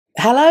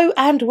Hello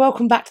and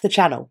welcome back to the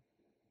channel.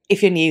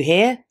 If you're new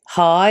here,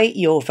 hi,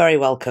 you're very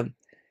welcome.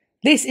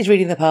 This is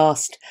Reading the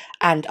Past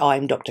and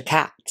I'm Dr.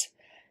 Cat.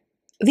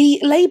 The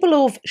label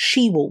of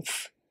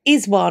she-wolf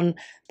is one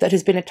that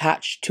has been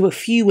attached to a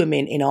few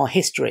women in our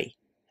history,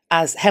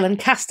 as Helen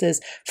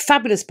Castor's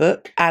fabulous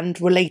book and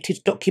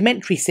related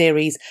documentary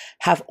series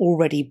have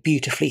already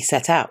beautifully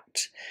set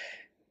out.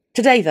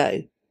 Today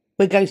though,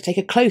 we're going to take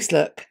a close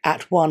look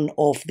at one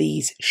of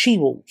these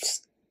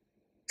she-wolves.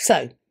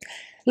 So,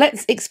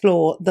 let's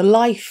explore the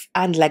life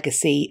and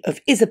legacy of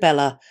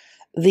Isabella,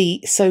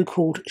 the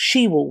so-called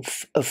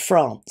she-wolf of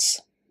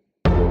France.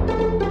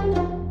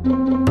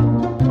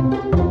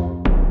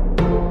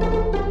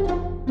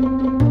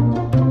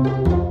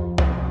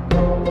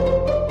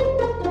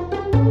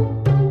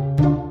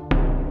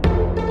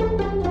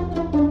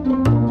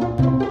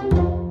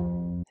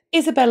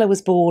 Isabella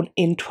was born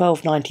in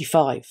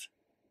 1295.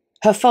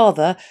 Her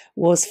father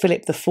was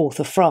Philip IV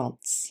of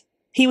France.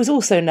 He was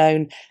also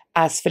known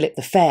as Philip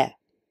the Fair.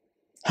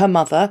 Her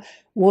mother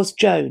was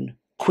Joan,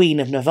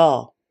 Queen of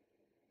Navarre.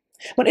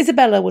 When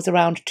Isabella was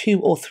around 2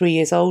 or 3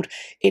 years old,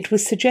 it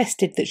was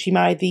suggested that she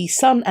marry the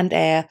son and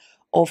heir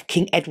of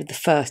King Edward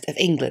I of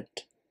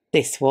England.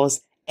 This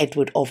was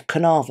Edward of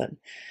Carnarvon.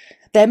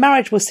 Their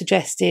marriage was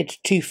suggested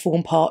to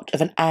form part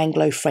of an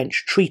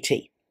Anglo-French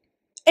treaty.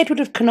 Edward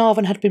of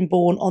Carnarvon had been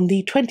born on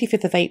the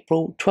 25th of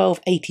April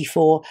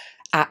 1284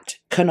 at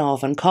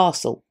Carnarvon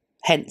Castle,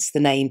 hence the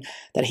name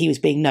that he was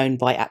being known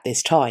by at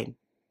this time.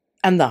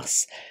 And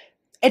thus,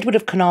 Edward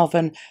of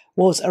Carnarvon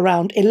was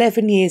around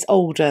 11 years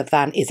older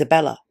than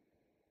Isabella.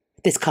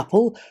 This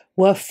couple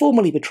were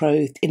formally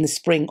betrothed in the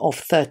spring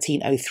of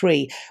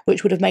 1303,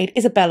 which would have made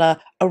Isabella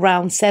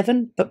around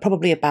 7, but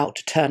probably about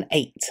to turn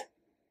 8.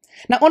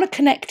 Now, on a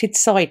connected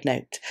side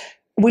note,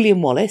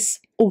 William Wallace,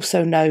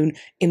 also known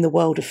in the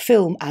world of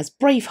film as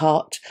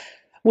Braveheart,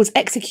 was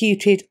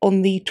executed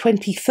on the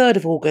 23rd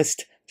of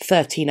August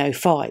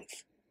 1305.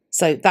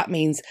 So that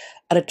means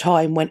at a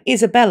time when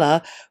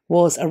Isabella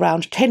was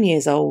around 10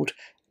 years old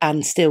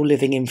and still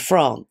living in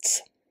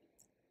France.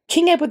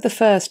 King Edward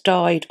I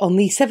died on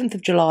the 7th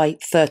of July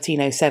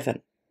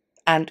 1307,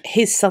 and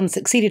his son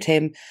succeeded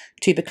him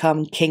to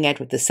become King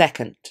Edward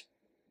II.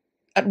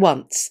 At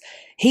once,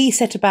 he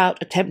set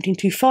about attempting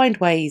to find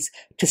ways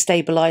to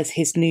stabilise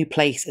his new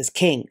place as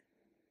king.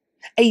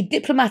 A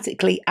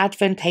diplomatically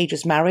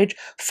advantageous marriage,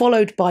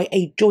 followed by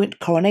a joint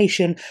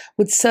coronation,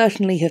 would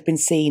certainly have been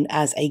seen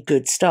as a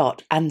good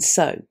start, and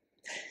so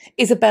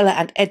Isabella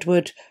and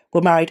Edward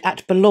were married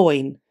at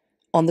Boulogne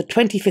on the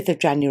 25th of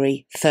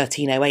January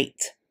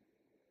 1308.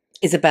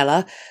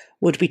 Isabella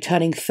would be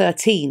turning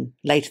 13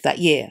 later that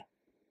year,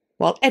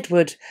 while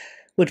Edward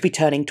would be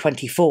turning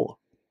 24.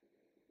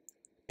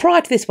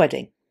 Prior to this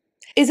wedding,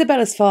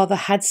 Isabella's father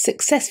had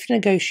successfully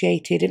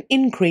negotiated an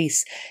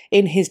increase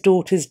in his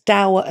daughter's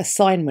dower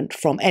assignment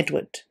from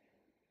Edward.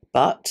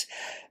 But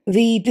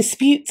the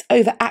disputes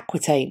over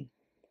Aquitaine,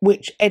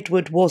 which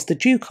Edward was the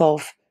Duke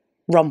of,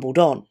 rumbled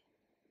on.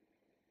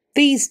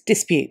 These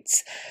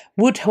disputes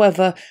would,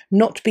 however,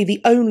 not be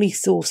the only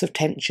source of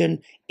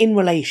tension in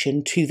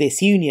relation to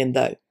this union,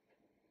 though.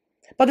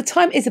 By the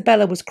time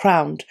Isabella was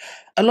crowned,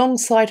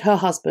 alongside her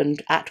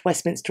husband at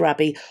Westminster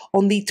Abbey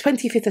on the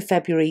 25th of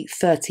February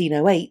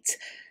 1308,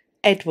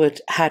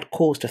 Edward had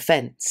caused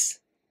offence.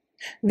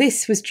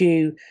 This was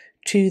due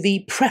to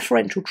the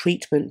preferential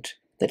treatment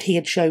that he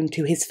had shown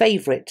to his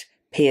favourite,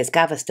 Piers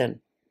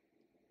Gaveston.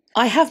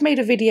 I have made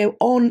a video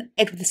on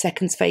Edward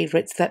II's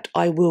favourites that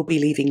I will be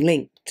leaving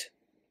linked.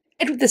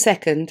 Edward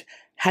II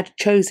had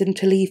chosen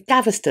to leave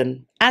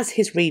Gaveston as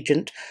his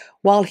regent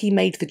while he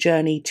made the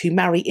journey to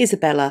marry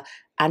Isabella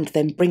and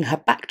then bring her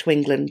back to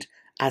England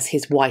as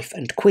his wife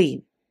and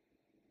queen.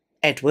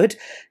 Edward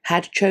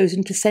had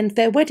chosen to send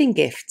their wedding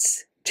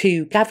gifts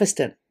to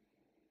Gaveston.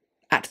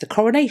 At the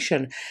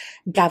coronation,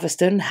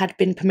 Gaveston had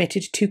been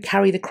permitted to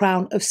carry the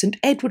crown of St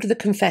Edward the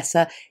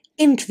Confessor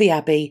into the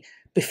abbey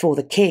before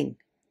the king.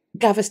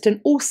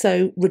 Gaveston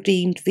also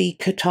redeemed the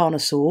katana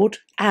sword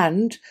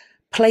and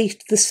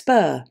placed the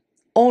spur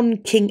on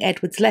King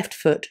Edward's left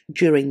foot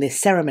during this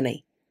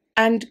ceremony.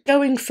 And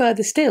going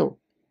further still,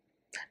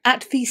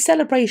 at the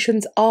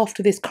celebrations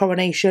after this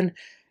coronation,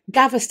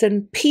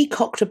 Gaveston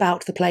peacocked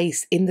about the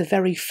place in the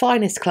very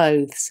finest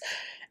clothes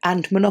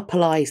and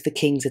monopolised the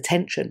king's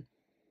attention.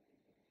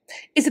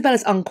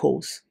 Isabella's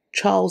uncles,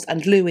 Charles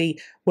and Louis,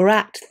 were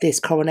at this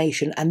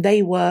coronation and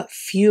they were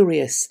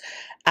furious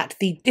at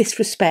the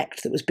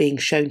disrespect that was being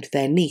shown to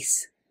their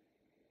niece.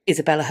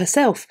 Isabella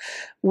herself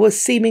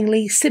was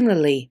seemingly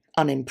similarly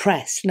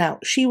unimpressed. Now,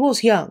 she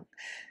was young,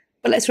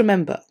 but let's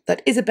remember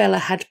that Isabella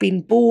had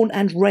been born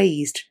and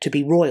raised to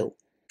be royal.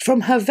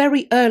 From her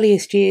very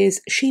earliest years,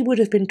 she would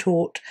have been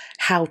taught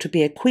how to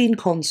be a queen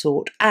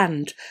consort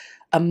and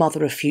a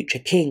mother of future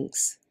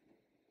kings.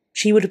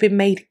 She would have been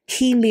made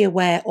keenly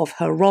aware of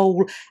her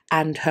role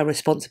and her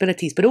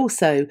responsibilities, but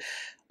also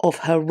of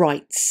her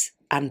rights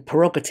and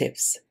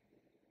prerogatives.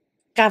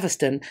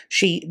 Gaveston,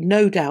 she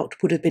no doubt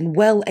would have been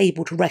well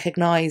able to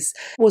recognise,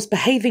 was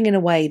behaving in a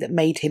way that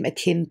made him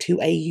akin to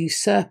a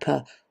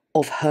usurper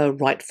of her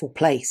rightful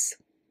place.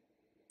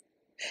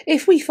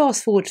 If we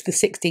fast forward to the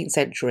 16th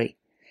century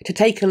to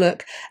take a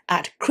look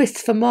at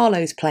Christopher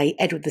Marlowe's play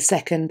Edward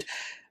II,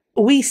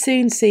 we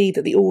soon see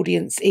that the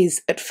audience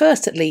is, at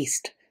first at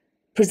least,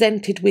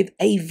 presented with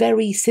a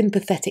very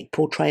sympathetic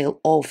portrayal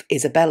of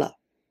Isabella.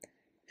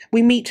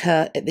 We meet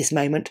her at this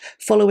moment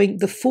following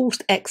the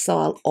forced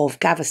exile of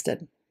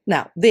Gaveston.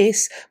 Now,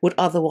 this would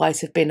otherwise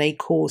have been a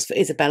cause for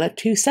Isabella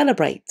to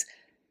celebrate.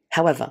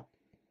 However,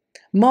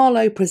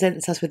 Marlowe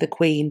presents us with a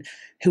queen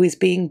who is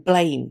being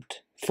blamed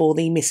for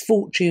the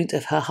misfortunes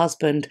of her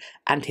husband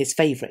and his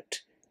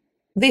favourite.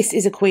 This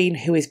is a queen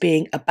who is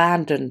being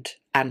abandoned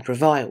and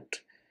reviled.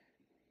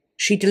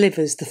 She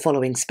delivers the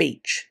following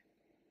speech,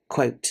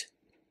 quote,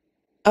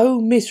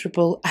 "O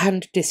miserable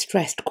and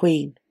distressed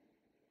queen,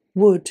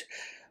 would,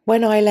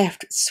 when I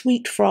left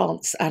sweet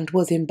France and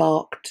was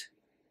embarked,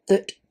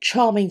 that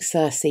charming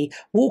Circe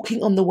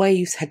walking on the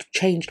waves had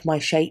changed my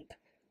shape,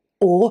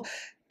 or,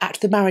 at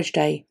the marriage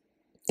day,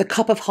 the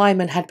cup of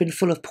Hymen had been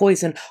full of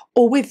poison,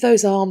 or with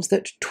those arms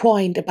that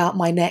twined about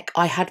my neck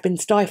I had been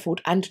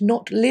stifled, and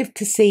not lived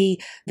to see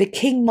the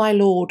king my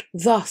lord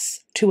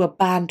thus to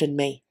abandon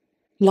me.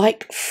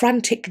 Like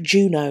frantic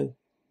Juno,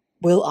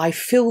 will I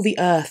fill the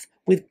earth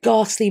with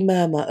ghastly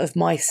murmur of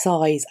my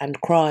sighs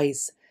and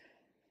cries,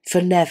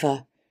 for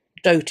never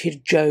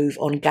doted Jove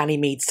on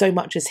Ganymede so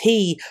much as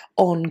he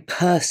on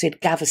cursed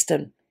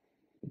Gaveston.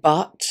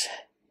 But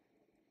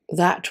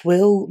that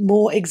will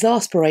more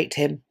exasperate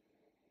him.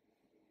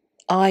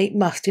 I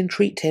must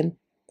entreat him,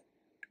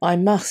 I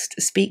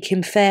must speak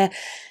him fair,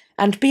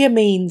 and be a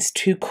means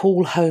to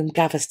call home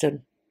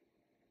Gaveston.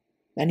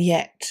 And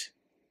yet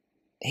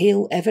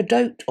he'll ever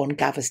dote on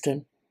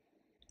Gaveston,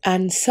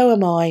 and so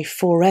am I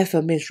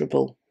forever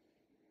miserable."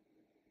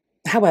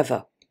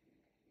 However,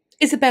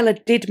 Isabella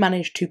did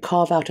manage to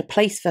carve out a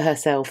place for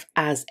herself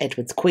as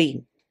Edward's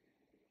queen.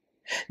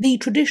 The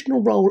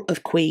traditional role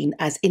of queen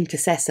as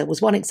intercessor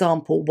was one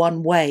example,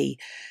 one way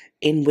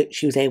in which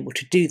she was able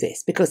to do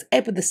this, because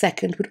Edward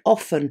II would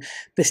often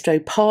bestow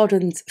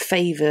pardons,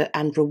 favour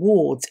and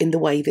rewards in the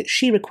way that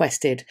she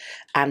requested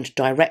and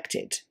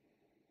directed.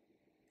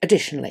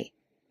 Additionally,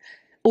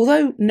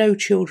 although no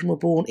children were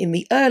born in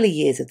the early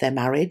years of their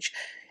marriage,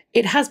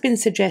 it has been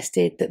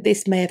suggested that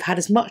this may have had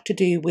as much to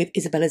do with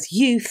Isabella's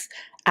youth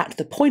at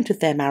the point of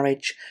their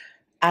marriage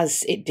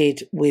as it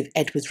did with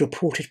Edward's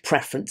reported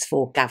preference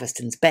for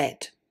Gaveston's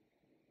bed.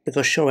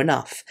 Because sure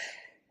enough,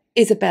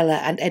 Isabella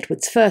and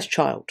Edward's first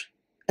child,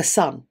 a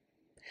son,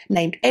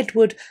 named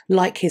Edward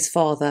like his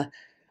father,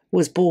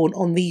 was born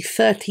on the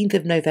 13th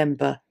of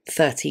November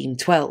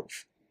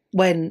 1312,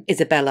 when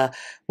Isabella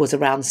was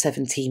around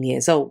 17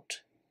 years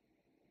old.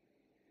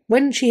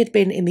 When she had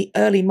been in the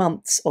early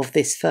months of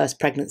this first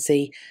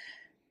pregnancy,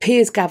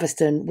 Piers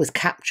Gaveston was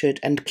captured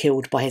and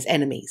killed by his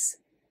enemies.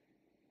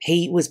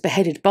 He was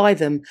beheaded by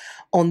them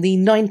on the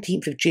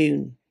 19th of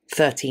June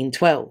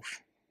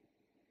 1312.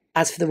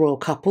 As for the royal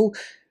couple,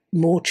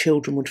 more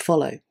children would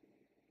follow.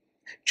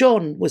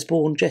 John was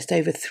born just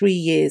over 3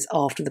 years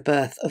after the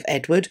birth of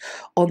Edward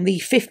on the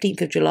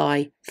 15th of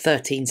July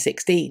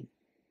 1316.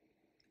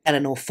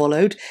 Eleanor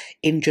followed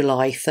in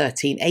July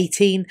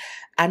 1318,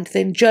 and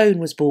then Joan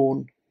was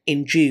born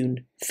in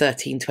June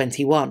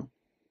 1321.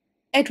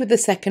 Edward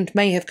II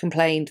may have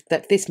complained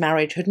that this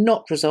marriage had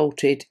not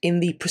resulted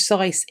in the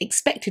precise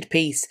expected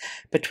peace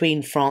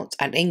between France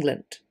and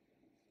England.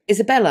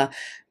 Isabella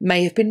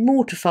may have been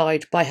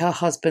mortified by her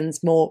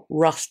husband's more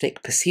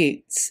rustic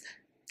pursuits.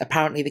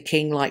 Apparently the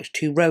king liked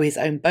to row his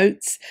own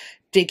boats,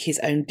 dig his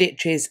own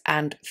ditches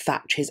and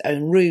thatch his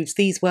own roofs.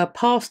 These were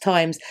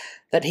pastimes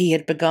that he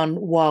had begun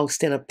while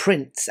still a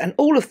prince, and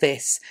all of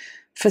this,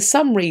 for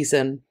some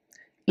reason,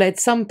 led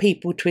some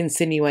people to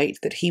insinuate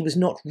that he was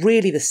not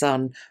really the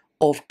son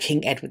of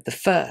King Edward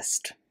I.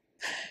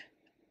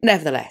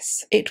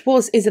 Nevertheless, it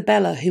was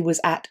Isabella who was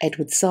at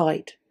Edward's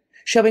side,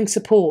 showing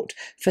support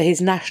for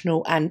his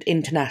national and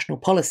international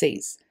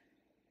policies.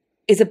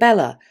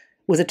 Isabella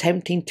was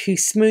attempting to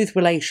smooth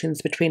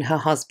relations between her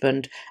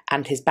husband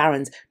and his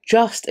barons,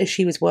 just as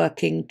she was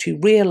working to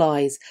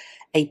realise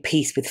a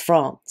peace with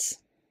France.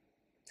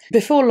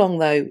 Before long,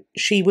 though,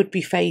 she would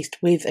be faced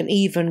with an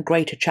even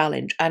greater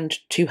challenge, and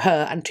to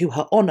her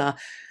honour,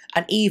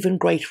 an even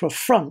greater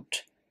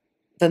affront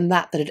than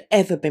that had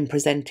ever been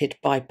presented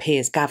by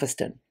Piers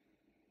Gaveston.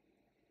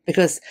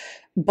 Because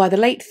by the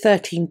late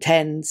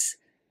 1310s,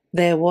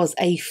 there was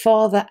a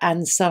father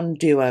and son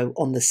duo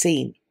on the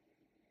scene.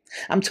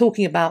 I'm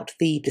talking about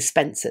the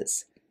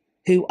Dispensers,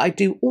 who I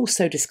do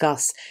also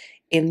discuss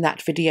in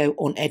that video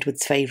on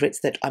Edward's favourites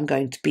that I'm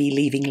going to be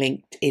leaving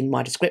linked in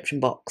my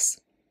description box.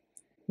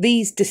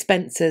 These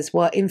Dispensers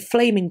were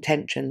inflaming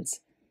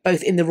tensions,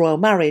 both in the royal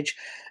marriage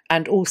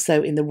and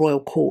also in the royal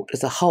court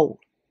as a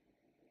whole.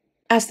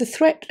 As the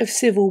threat of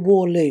civil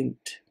war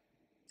loomed,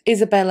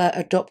 Isabella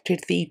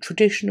adopted the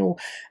traditional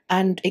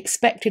and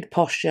expected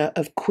posture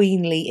of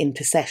queenly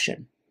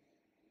intercession.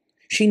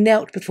 She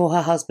knelt before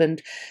her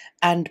husband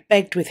and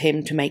begged with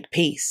him to make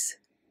peace.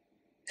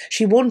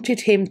 She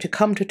wanted him to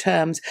come to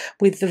terms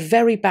with the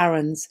very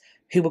barons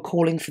who were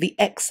calling for the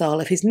exile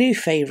of his new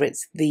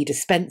favourites, the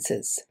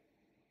Despensers.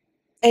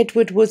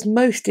 Edward was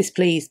most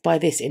displeased by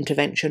this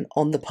intervention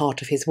on the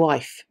part of his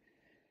wife.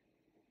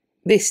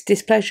 This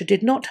displeasure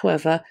did not,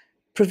 however,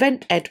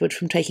 prevent Edward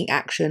from taking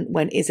action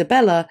when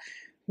Isabella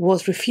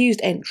was refused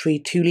entry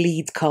to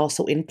Leeds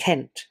Castle in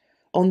Kent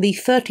on the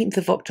 13th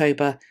of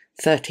October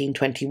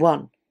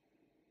 1321.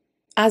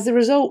 As a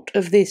result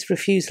of this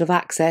refusal of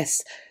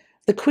access,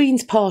 the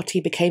Queen's party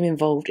became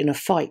involved in a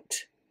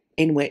fight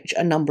in which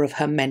a number of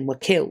her men were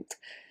killed.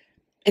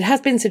 It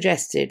has been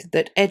suggested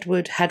that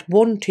Edward had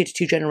wanted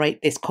to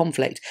generate this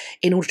conflict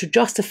in order to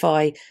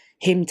justify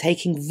him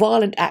taking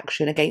violent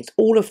action against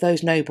all of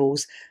those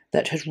nobles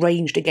that had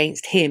ranged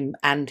against him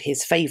and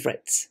his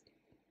favourites.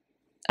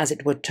 As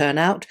it would turn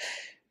out,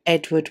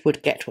 Edward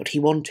would get what he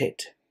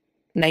wanted,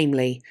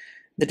 namely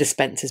the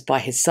Despensers by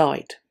his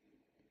side.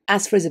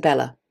 As for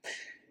Isabella,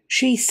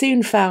 she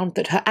soon found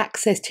that her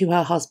access to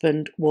her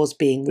husband was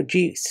being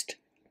reduced.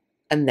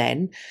 And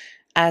then,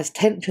 as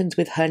tensions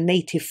with her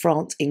native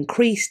France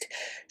increased,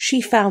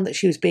 she found that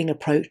she was being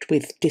approached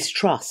with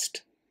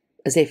distrust,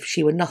 as if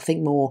she were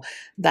nothing more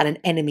than an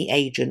enemy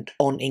agent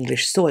on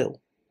English soil.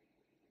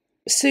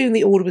 Soon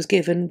the order was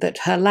given that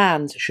her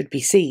lands should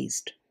be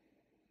seized.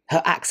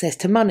 Her access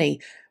to money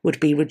would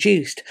be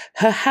reduced.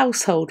 Her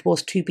household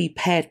was to be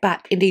pared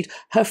back. Indeed,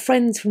 her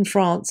friends from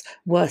France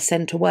were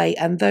sent away,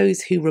 and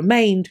those who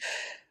remained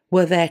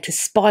were there to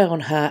spy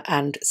on her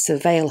and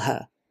surveil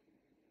her.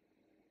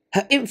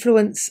 Her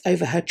influence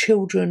over her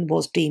children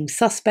was deemed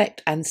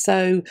suspect, and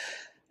so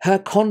her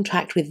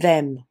contact with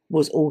them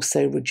was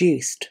also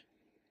reduced.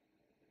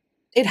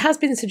 It has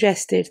been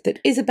suggested that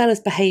Isabella's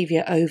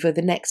behaviour over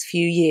the next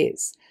few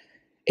years,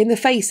 in the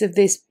face of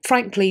this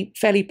frankly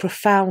fairly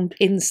profound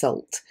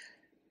insult,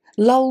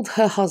 lulled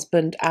her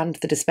husband and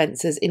the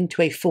Despensers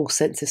into a false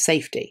sense of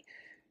safety.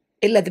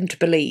 It led them to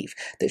believe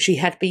that she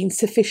had been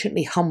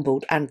sufficiently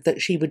humbled and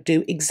that she would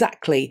do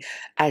exactly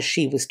as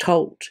she was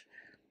told.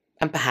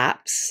 And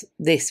perhaps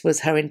this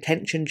was her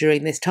intention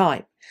during this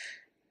time,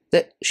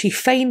 that she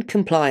feigned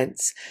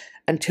compliance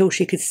until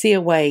she could see a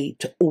way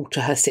to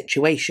alter her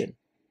situation.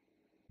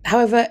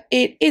 However,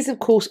 it is of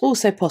course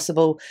also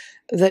possible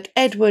that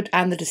Edward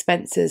and the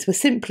Despensers were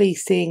simply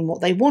seeing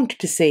what they wanted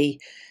to see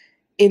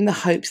in the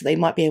hopes that they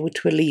might be able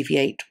to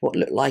alleviate what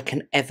looked like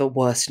an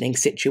ever-worsening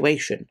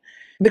situation.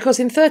 Because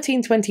in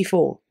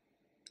 1324,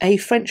 a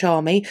French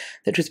army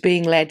that was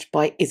being led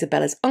by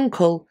Isabella's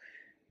uncle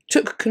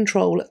took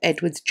control of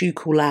Edward's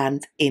ducal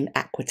land in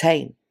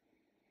Aquitaine.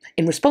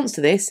 In response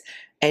to this,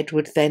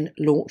 Edward then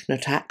launched an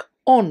attack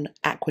on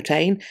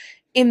Aquitaine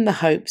in the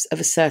hopes of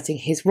asserting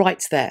his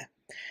rights there.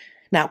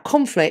 Now,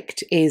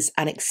 conflict is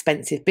an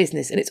expensive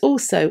business, and it's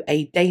also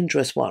a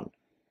dangerous one.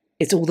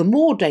 It's all the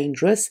more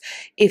dangerous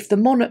if the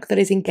monarch that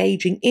is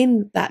engaging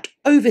in that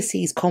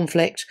overseas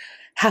conflict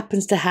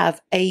happens to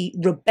have a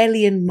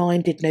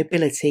rebellion-minded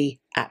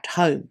nobility at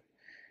home.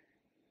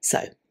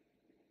 So,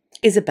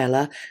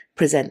 Isabella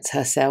presents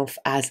herself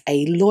as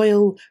a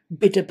loyal,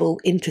 biddable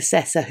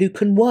intercessor who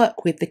can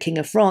work with the King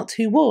of France,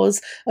 who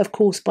was, of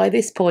course, by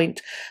this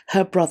point,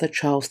 her brother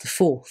Charles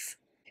IV.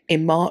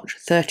 In March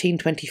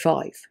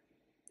 1325,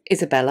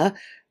 Isabella,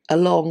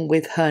 along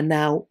with her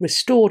now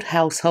restored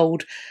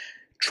household,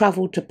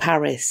 travelled to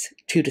Paris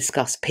to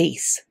discuss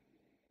peace.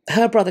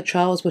 Her brother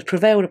Charles was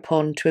prevailed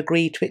upon to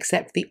agree to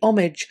accept the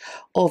homage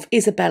of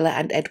Isabella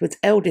and Edward's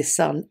eldest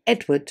son,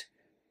 Edward,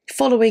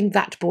 following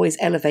that boy's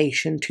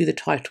elevation to the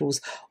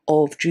titles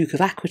of Duke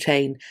of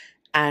Aquitaine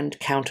and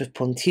Count of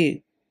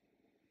Ponthieu.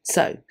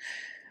 So,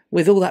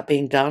 with all that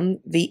being done,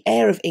 the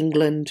heir of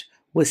England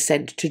was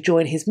sent to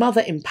join his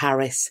mother in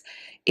Paris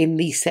in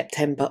the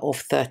September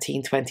of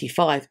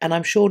 1325, and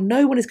I'm sure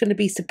no one is going to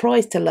be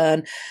surprised to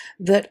learn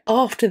that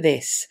after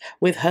this,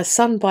 with her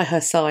son by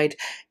her side,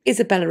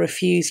 Isabella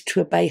refused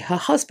to obey her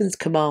husband's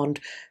command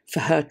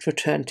for her to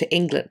return to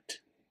England.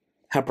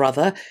 Her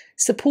brother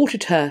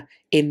supported her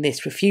in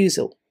this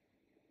refusal.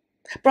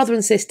 Brother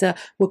and sister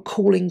were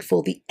calling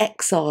for the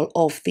exile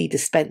of the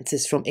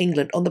Despensers from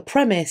England on the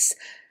premise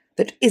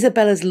that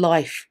Isabella's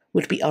life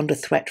would be under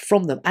threat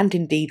from them, and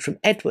indeed from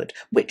Edward,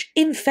 which,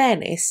 in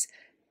fairness,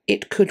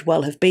 it could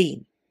well have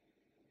been.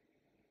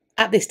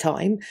 At this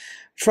time,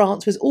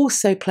 France was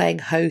also playing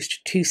host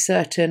to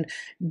certain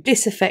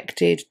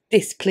disaffected,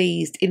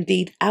 displeased,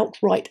 indeed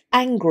outright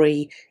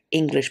angry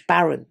English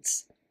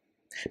barons.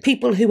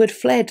 People who had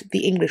fled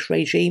the English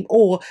regime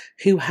or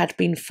who had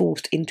been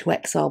forced into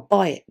exile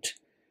by it.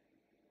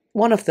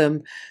 One of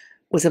them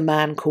was a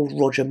man called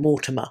Roger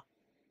Mortimer.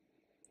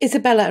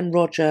 Isabella and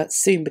Roger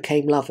soon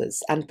became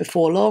lovers, and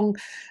before long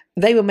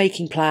they were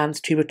making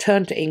plans to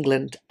return to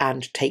England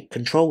and take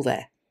control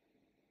there.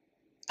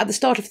 At the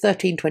start of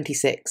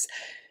 1326,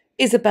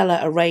 Isabella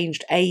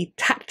arranged a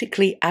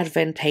tactically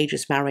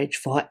advantageous marriage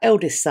for her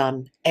eldest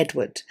son,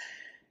 Edward.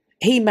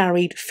 He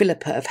married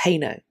Philippa of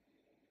Hainault.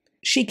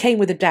 She came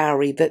with a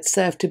dowry that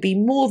served to be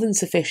more than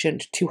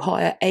sufficient to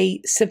hire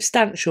a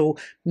substantial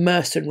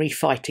mercenary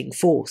fighting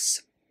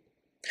force.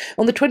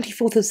 On the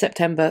 24th of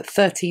September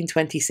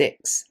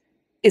 1326,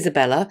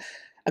 Isabella,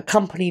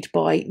 accompanied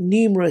by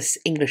numerous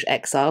English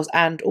exiles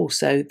and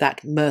also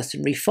that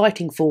mercenary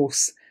fighting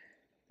force,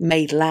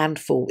 made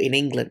landfall in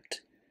England.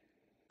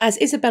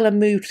 As Isabella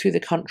moved through the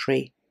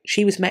country,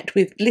 she was met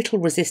with little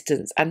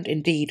resistance and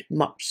indeed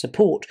much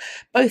support,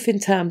 both in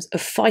terms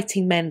of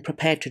fighting men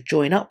prepared to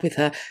join up with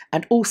her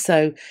and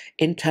also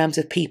in terms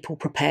of people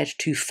prepared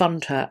to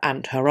fund her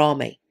and her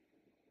army.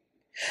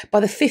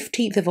 By the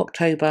 15th of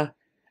October,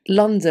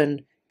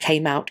 London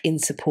came out in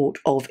support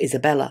of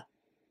Isabella.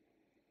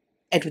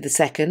 Edward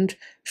II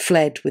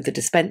fled with the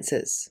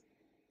Despensers.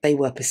 They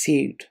were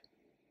pursued.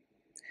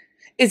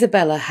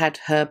 Isabella had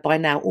her by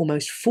now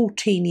almost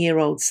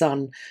 14-year-old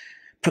son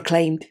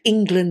proclaimed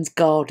England's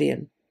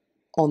guardian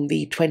on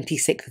the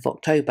 26th of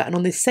October, and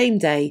on this same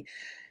day,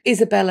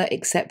 Isabella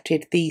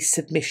accepted the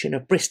submission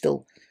of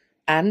Bristol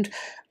and,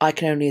 I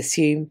can only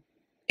assume,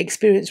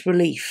 experienced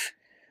relief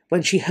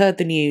when she heard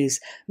the news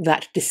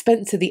that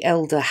Despenser the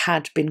Elder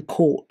had been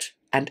caught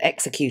and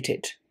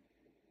executed.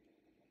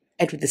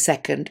 Edward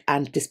II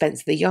and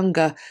Despenser the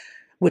Younger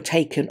were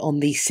taken on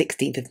the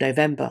 16th of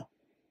November,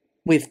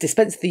 with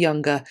Despenser the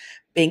Younger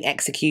being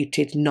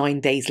executed 9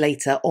 days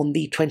later on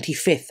the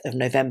 25th of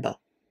November.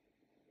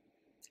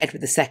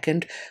 Edward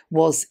II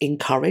was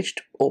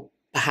encouraged, or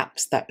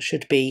perhaps that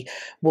should be,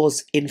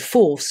 was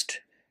enforced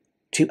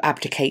to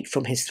abdicate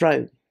from his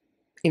throne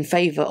in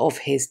favour of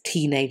his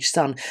teenage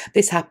son.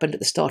 This happened at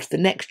the start of the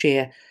next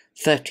year,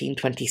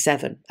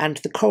 1327, and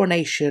the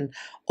coronation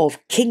of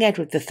King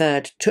Edward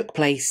III took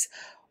place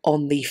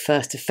on the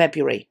 1st of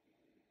February.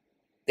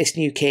 This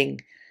new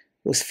king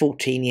was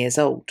 14 years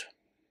old.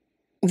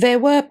 There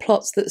were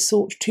plots that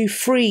sought to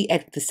free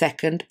Edward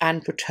II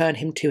and return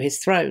him to his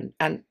throne,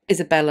 and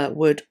Isabella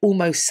would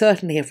almost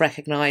certainly have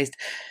recognised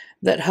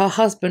that her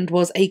husband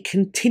was a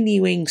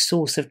continuing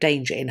source of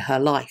danger in her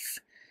life.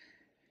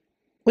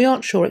 We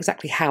aren't sure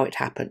exactly how it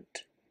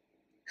happened,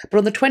 but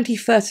on the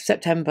 21st of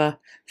September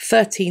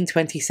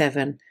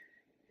 1327,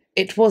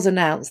 it was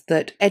announced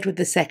that Edward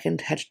II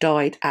had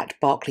died at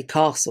Berkeley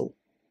Castle.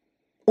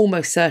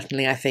 Almost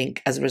certainly, I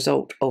think, as a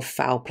result of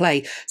foul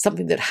play,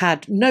 something that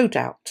had, no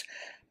doubt,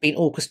 been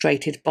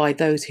orchestrated by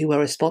those who were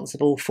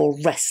responsible for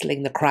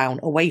wresting the crown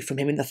away from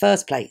him in the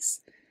first place.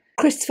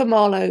 Christopher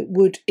Marlowe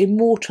would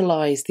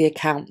immortalise the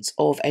accounts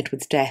of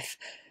Edward's death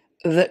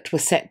that were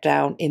set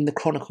down in the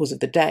chronicles of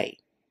the day,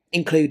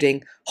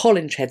 including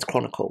Holinshed's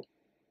Chronicle.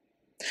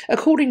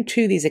 According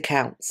to these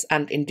accounts,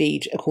 and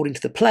indeed according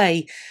to the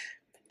play,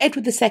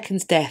 Edward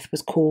II's death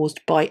was caused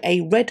by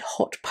a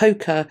red-hot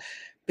poker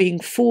being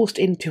forced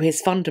into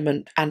his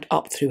fundament and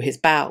up through his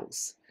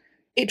bowels.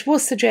 It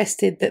was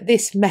suggested that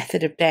this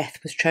method of death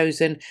was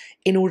chosen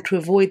in order to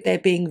avoid there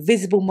being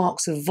visible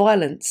marks of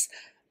violence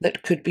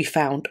that could be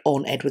found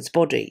on Edward's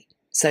body.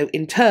 So,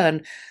 in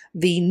turn,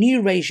 the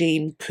new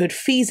regime could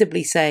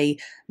feasibly say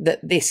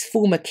that this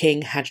former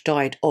king had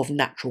died of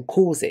natural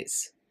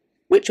causes,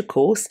 which, of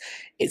course,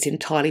 it's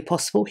entirely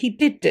possible he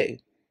did do,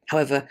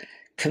 however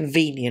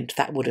convenient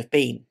that would have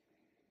been.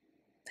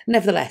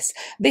 Nevertheless,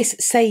 this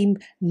same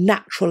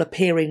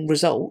natural-appearing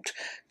result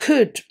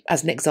could,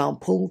 as an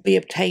example, be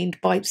obtained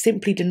by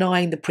simply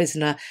denying the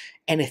prisoner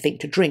anything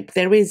to drink.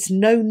 There is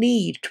no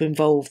need to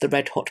involve the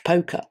red-hot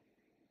poker.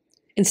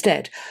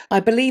 Instead, I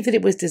believe that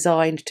it was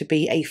designed to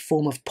be a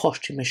form of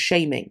posthumous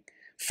shaming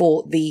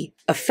for the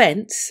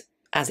offence,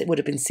 as it would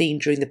have been seen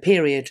during the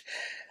period,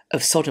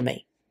 of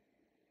sodomy.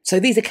 So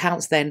these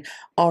accounts then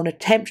are an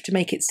attempt to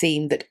make it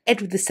seem that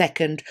Edward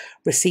II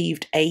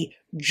received a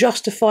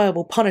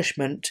justifiable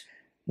punishment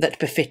that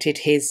befitted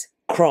his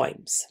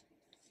crimes.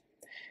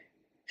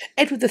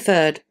 Edward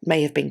III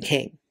may have been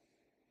king,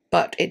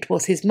 but it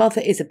was his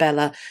mother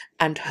Isabella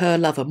and her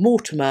lover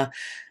Mortimer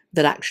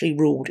that actually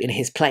ruled in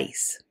his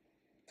place.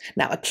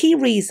 Now, a key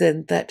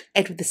reason that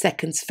Edward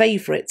II's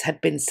favourites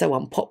had been so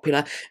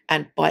unpopular,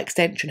 and by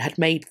extension had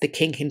made the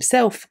king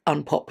himself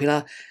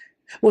unpopular,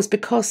 was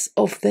because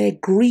of their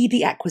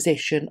greedy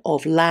acquisition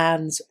of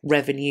lands,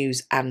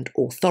 revenues and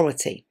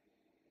authority.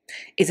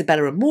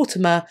 Isabella and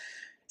Mortimer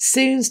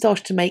soon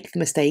started to make the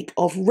mistake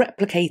of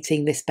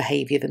replicating this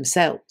behaviour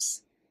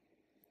themselves.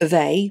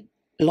 They,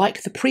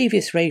 like the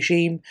previous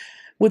regime,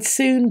 would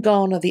soon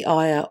garner the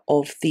ire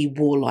of the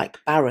warlike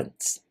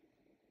barons.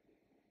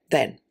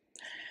 Then,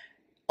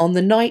 on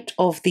the night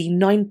of the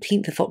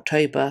 19th of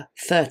October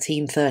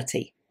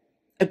 1330,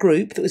 a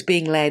group that was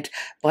being led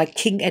by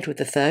King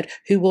Edward III,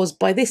 who was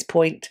by this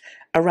point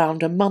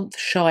around a month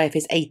shy of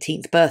his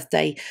 18th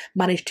birthday,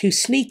 managed to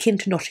sneak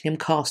into Nottingham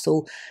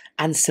Castle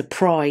and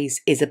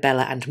surprise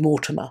Isabella and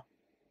Mortimer.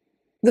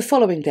 The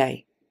following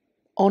day,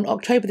 on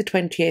October the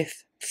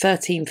 20th,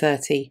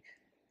 1330,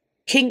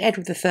 King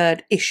Edward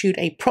III issued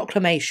a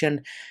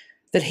proclamation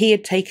that he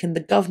had taken the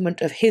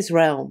government of his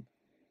realm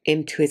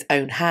into his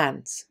own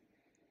hands.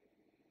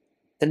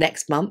 The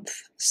next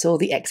month saw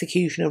the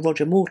execution of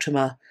Roger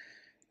Mortimer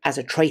as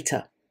a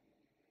traitor.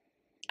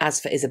 As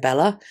for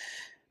Isabella,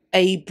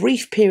 a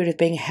brief period of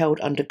being held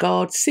under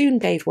guard soon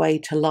gave way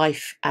to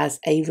life as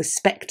a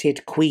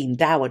respected Queen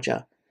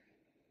Dowager.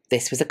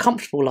 This was a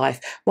comfortable life,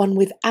 one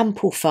with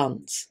ample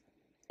funds,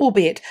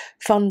 albeit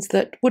funds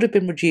that would have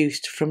been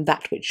reduced from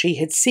that which she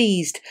had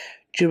seized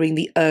during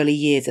the early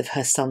years of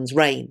her son's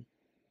reign.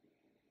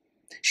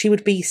 She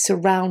would be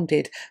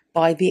surrounded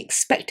by the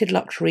expected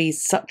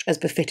luxuries such as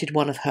befitted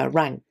one of her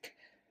rank.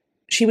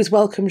 She was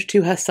welcomed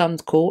to her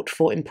son's court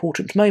for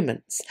important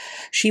moments.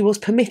 She was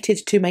permitted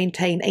to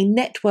maintain a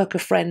network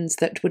of friends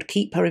that would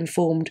keep her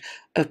informed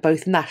of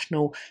both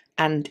national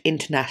and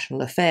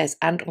international affairs.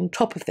 And on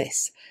top of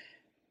this,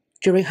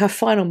 during her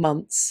final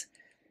months,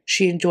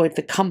 she enjoyed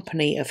the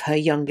company of her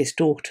youngest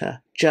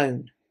daughter,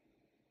 Joan.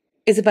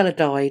 Isabella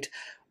died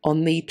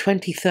on the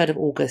 23rd of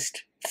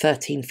August,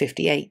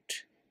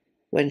 1358,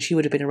 when she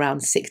would have been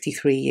around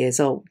 63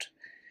 years old.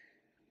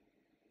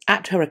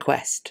 At her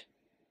request,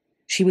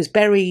 she was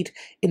buried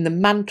in the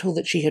mantle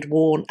that she had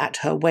worn at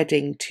her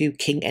wedding to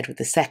King Edward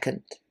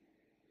II.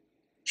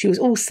 She was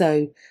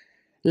also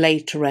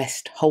laid to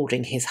rest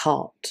holding his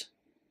heart.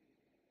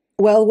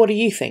 Well, what do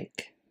you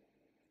think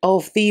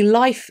of the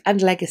life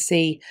and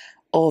legacy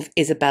of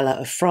Isabella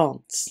of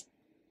France?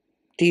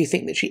 Do you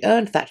think that she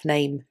earned that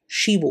name,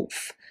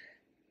 She-Wolf?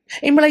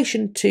 In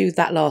relation to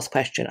that last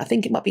question, I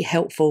think it might be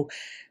helpful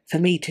for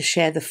me to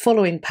share the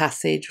following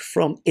passage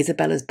from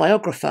Isabella's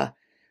biographer,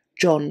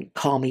 John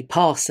Carmy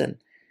Parson.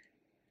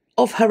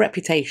 Of her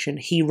reputation,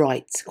 he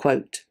writes,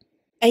 quote,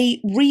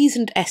 "A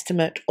reasoned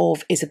estimate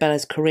of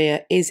Isabella's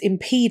career is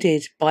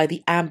impeded by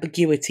the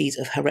ambiguities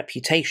of her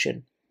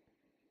reputation.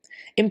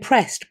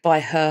 Impressed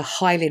by her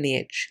high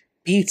lineage,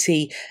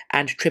 beauty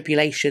and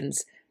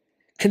tribulations,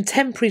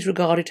 contemporaries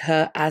regarded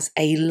her as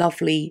a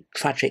lovely,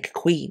 tragic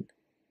queen.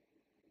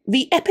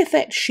 The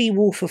epithet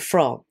She-Wolf of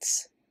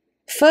France,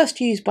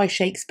 first used by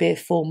Shakespeare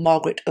for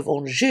Margaret of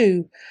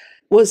Anjou,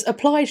 was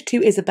applied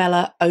to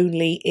Isabella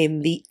only in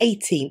the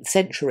 18th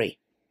century.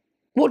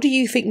 What do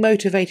you think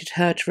motivated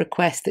her to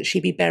request that she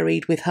be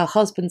buried with her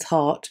husband's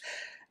heart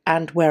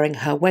and wearing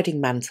her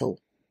wedding mantle?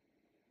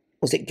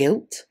 Was it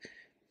guilt?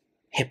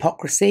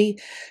 Hypocrisy?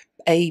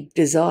 A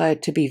desire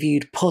to be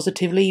viewed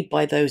positively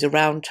by those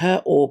around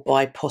her or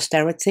by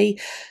posterity?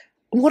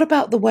 And what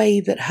about the way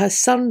that her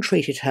son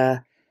treated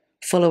her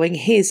following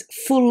his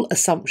full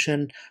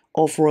assumption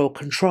of royal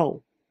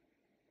control?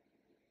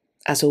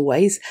 As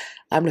always,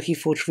 I'm looking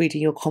forward to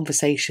reading your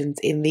conversations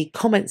in the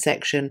comment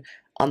section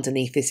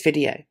underneath this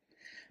video.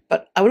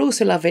 But I would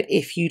also love it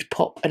if you'd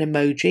pop an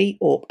emoji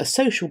or a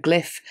social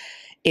glyph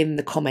in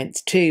the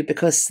comments too,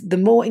 because the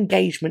more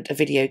engagement a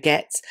video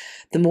gets,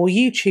 the more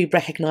YouTube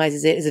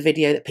recognises it as a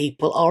video that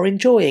people are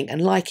enjoying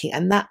and liking,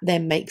 and that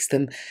then makes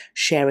them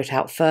share it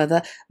out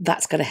further.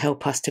 That's going to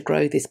help us to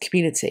grow this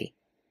community.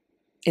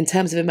 In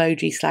terms of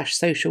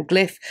emoji/social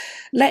glyph,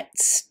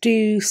 let's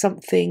do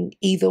something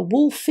either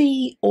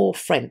wolfy or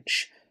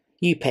French.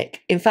 You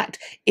pick. In fact,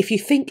 if you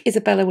think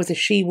Isabella was a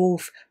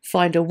she-wolf,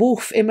 find a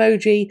wolf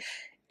emoji.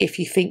 If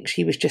you think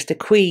she was just a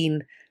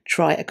queen,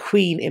 try a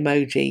queen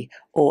emoji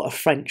or a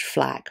French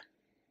flag.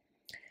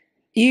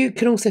 You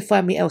can also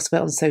find me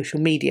elsewhere on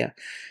social media.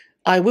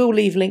 I will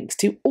leave links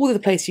to all of the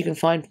places you can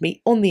find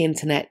me on the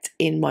internet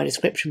in my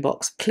description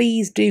box.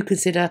 Please do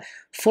consider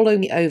following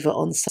me over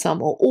on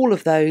some or all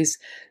of those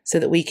so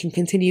that we can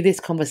continue this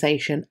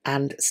conversation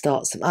and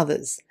start some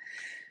others.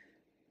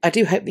 I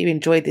do hope that you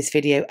enjoyed this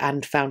video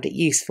and found it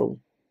useful.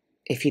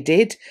 If you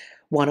did,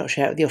 why not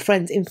share it with your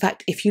friends? In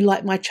fact, if you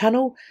like my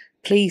channel,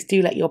 please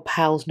do let your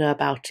pals know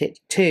about it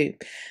too.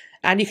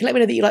 And you can let me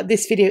know that you like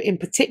this video in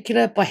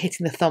particular by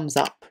hitting the thumbs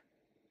up.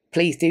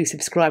 Please do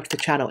subscribe to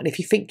the channel. And if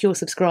you think you're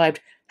subscribed,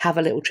 have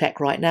a little check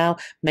right now.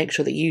 Make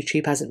sure that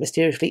YouTube hasn't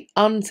mysteriously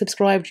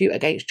unsubscribed you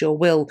against your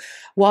will.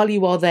 While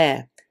you are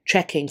there,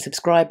 checking,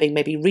 subscribing,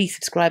 maybe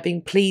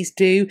resubscribing, please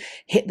do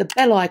hit the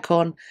bell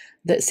icon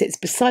that sits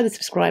beside the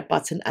subscribe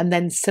button and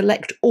then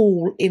select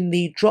all in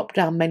the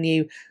drop-down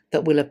menu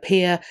that will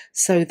appear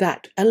so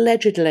that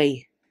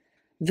allegedly,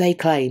 they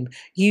claim,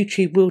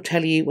 YouTube will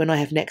tell you when I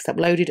have next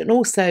uploaded and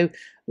also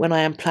when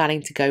I am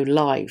planning to go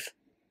live.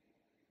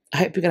 I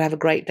hope you're going to have a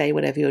great day,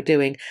 whatever you're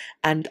doing,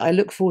 and I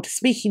look forward to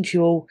speaking to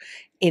you all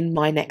in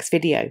my next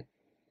video.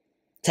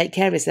 Take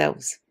care of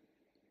yourselves.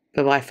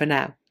 Bye-bye for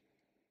now.